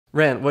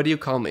Ran, what do you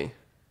call me?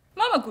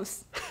 Mama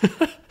Goose.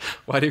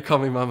 Why do you call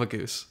me Mama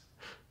Goose?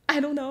 I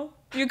don't know.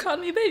 You called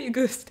me Baby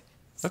Goose.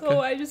 So Okay.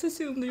 I just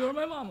assumed you're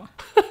my mama.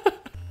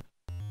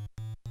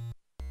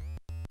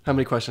 How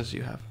many questions do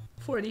you have?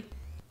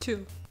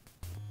 42.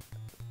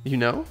 You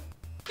know?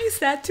 You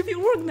said to be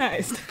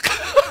organized.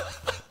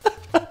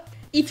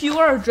 If you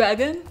are a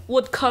dragon,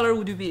 what color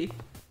would you be?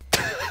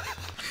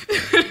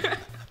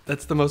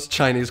 That's the most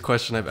Chinese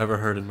question I've ever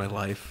heard in my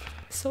life.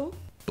 So?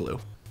 Blue.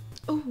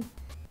 Oh.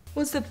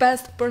 What's the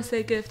best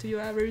birthday gift you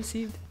ever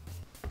received?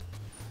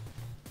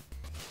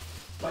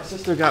 My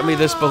sister got me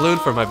this balloon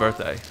for my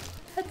birthday.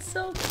 That's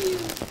so cute.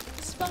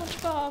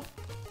 SpongeBob.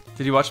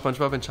 Did you watch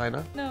SpongeBob in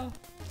China? No.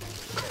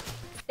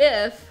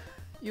 If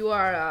you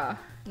are a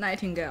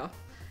nightingale,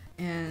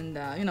 and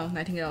you know,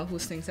 nightingale who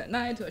sings at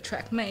night to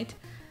attract mate,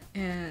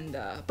 and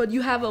but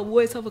you have a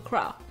voice of a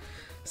crow.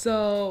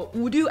 So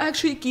would you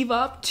actually give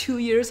up 2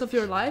 years of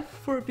your life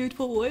for a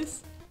beautiful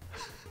voice?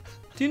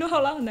 Do you know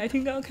how long a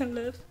nightingale can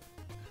live?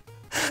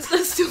 Let's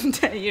assume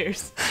 10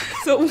 years.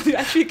 So would you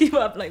actually give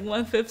up like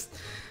 1/5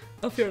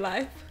 of your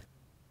life?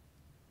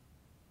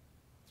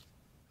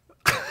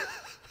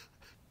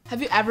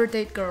 Have you ever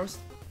dated girls?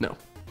 No.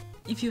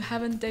 If you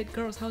haven't dated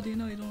girls, how do you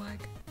know you don't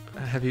like?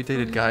 Have you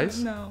dated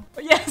guys? No.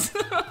 Yes.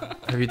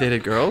 Have you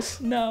dated girls?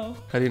 No.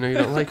 How do you know you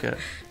don't like it?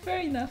 Fair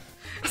enough.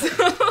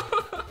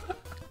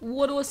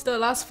 What was the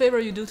last favor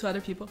you do to other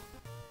people?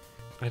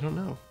 I don't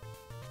know.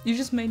 You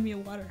just made me a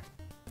water.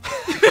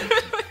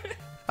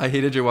 I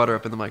heated your water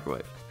up in the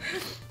microwave.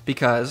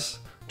 Because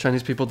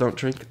Chinese people don't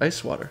drink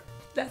ice water.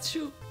 That's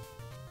true.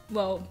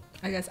 Well,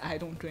 I guess I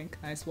don't drink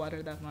ice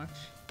water that much.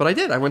 But I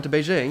did. I went to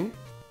Beijing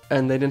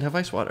and they didn't have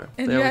ice water.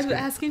 And They you always had to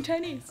did. ask in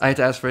Chinese. I had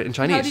to ask for it in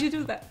Chinese. How did you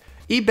do that?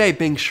 Ebay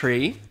Bing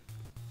Shui.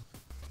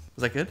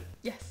 Was that good?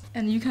 Yes.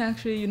 And you can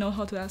actually, you know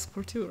how to ask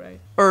for two, right?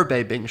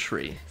 Bei Bing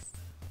Shui.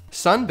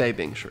 Sun Bei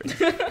Bing Shui.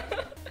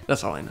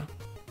 That's all I know.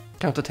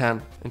 Count to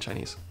 10 in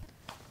Chinese.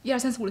 1,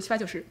 2, 3, 4, 5,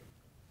 6, 7, 8.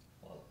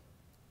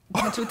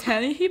 1 to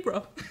 10 in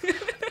Hebrew.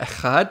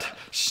 Echad,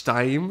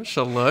 Shtaim,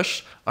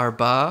 Shalosh,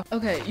 Arba.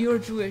 Okay, you're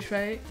Jewish,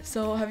 right?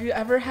 So have you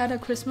ever had a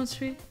Christmas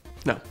tree?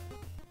 No.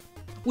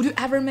 Would you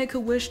ever make a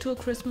wish to a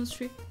Christmas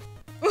tree?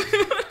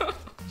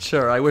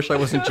 Sure, I wish I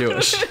wasn't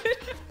Jewish.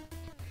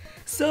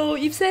 So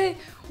if say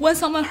when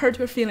someone hurt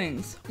your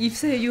feelings, if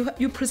say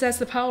you possess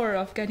the power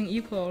of getting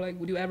equal, like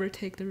would you ever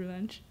take the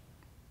revenge?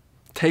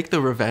 Take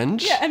the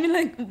revenge? Yeah, I mean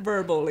like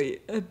verbally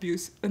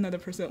abuse another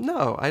person.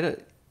 No, I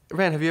don't.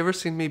 Ran, have you ever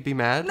seen me be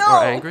mad No,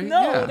 or angry?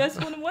 no, Yeah. that's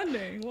what I'm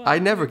wondering. Why? I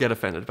never get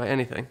offended by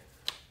anything.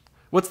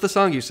 What's the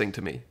song you sing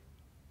to me?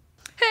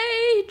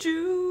 Hey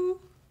Jew.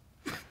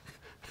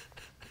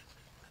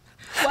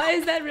 Why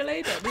is that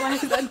related? Why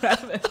is that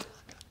relevant?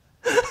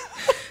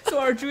 So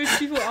are Jewish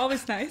people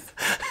always nice?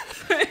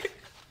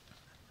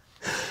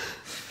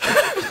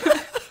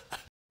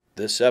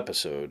 This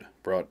episode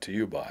brought to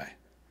you by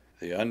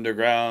the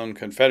Underground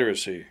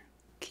Confederacy.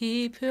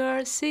 Keep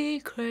your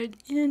secret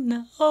in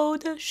the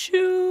old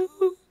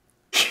shoe.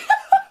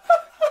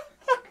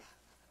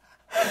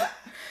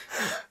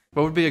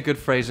 What would be a good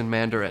phrase in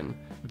Mandarin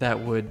that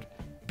would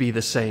be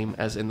the same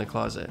as in the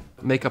closet?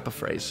 Make up a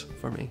phrase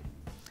for me.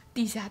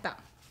 地下党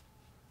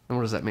And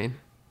what does that mean?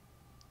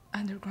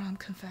 Underground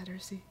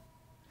Confederacy.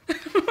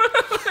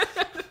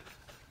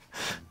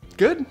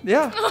 Good,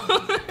 yeah.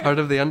 Part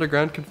of the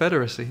Underground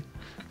Confederacy.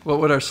 What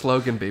would our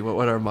slogan be? What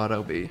would our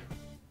motto be?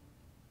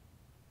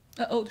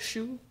 An old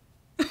shoe.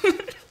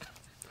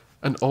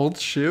 An old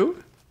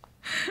shoe?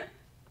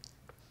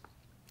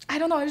 I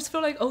don't know, I just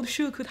feel like old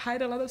shoe could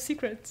hide a lot of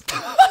secrets.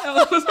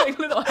 I was like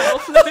little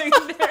elf living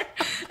in there.